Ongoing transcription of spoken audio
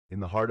In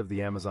the heart of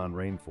the Amazon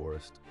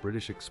rainforest,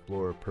 British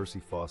explorer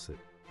Percy Fawcett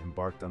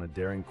embarked on a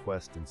daring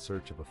quest in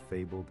search of a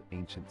fabled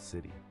ancient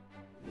city.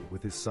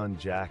 With his son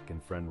Jack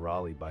and friend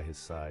Raleigh by his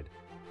side,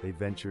 they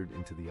ventured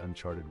into the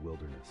uncharted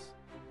wilderness.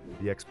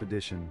 The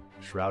expedition,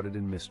 shrouded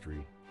in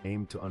mystery,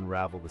 aimed to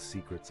unravel the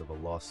secrets of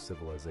a lost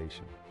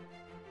civilization.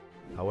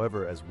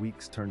 However, as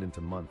weeks turned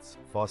into months,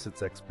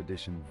 Fawcett's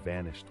expedition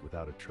vanished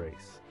without a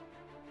trace.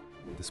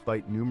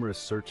 Despite numerous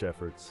search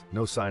efforts,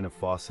 no sign of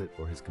Fawcett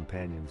or his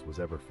companions was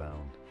ever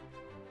found.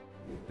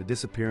 The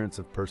disappearance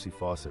of Percy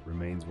Fawcett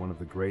remains one of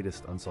the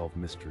greatest unsolved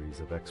mysteries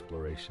of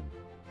exploration,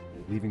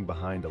 leaving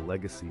behind a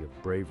legacy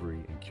of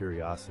bravery and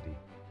curiosity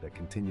that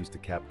continues to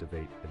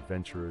captivate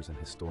adventurers and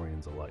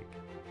historians alike.